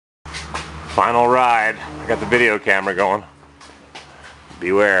Final ride. I got the video camera going.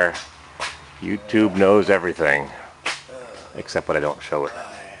 Beware. YouTube knows everything. Except when I don't show it.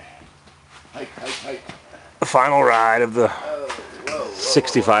 The final ride of the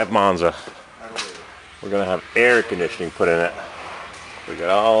 65 Monza. We're going to have air conditioning put in it. We got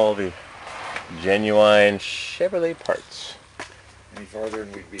all the genuine Chevrolet parts. Any farther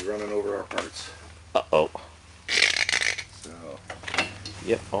and we'd be running over our parts. Uh-oh. So.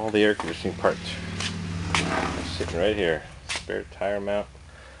 Yep, all the air conditioning parts. Sitting right here. Spare tire mount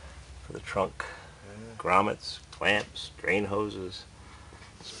for the trunk. Grommets, clamps, drain hoses,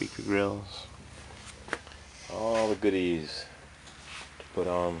 speaker grills. All the goodies to put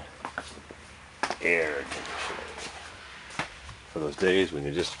on air conditioning. For those days when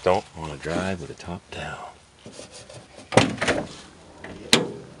you just don't want to drive with the top down.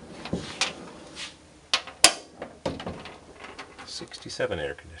 67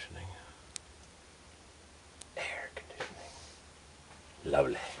 air conditioning. Air conditioning.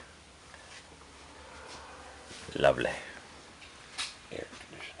 Lovely. Lovely. Air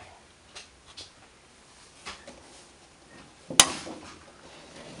conditioning.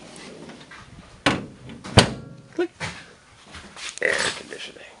 Click. Air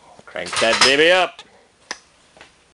conditioning. Crank that baby up.